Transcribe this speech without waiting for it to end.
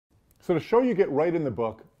So to show you get right in the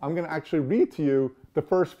book, I'm going to actually read to you the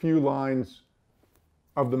first few lines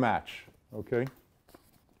of the match, okay?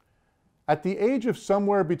 At the age of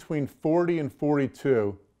somewhere between 40 and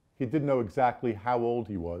 42, he didn't know exactly how old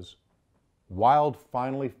he was, Wilde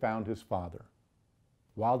finally found his father.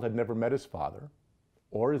 Wilde had never met his father,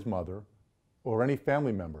 or his mother, or any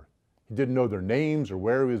family member. He didn't know their names, or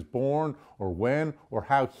where he was born, or when, or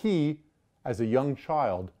how he, as a young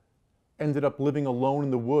child, ended up living alone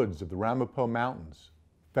in the woods of the Ramapo Mountains,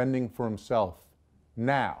 fending for himself.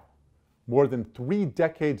 Now, more than 3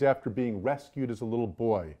 decades after being rescued as a little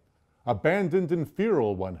boy, abandoned and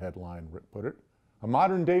feral, one headline put it, a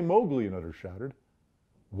modern-day Mowgli, another shouted,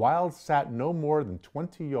 Wilde sat no more than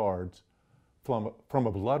 20 yards from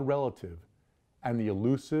a blood relative and the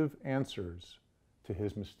elusive answers to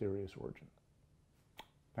his mysterious origin.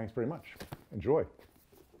 Thanks very much. Enjoy.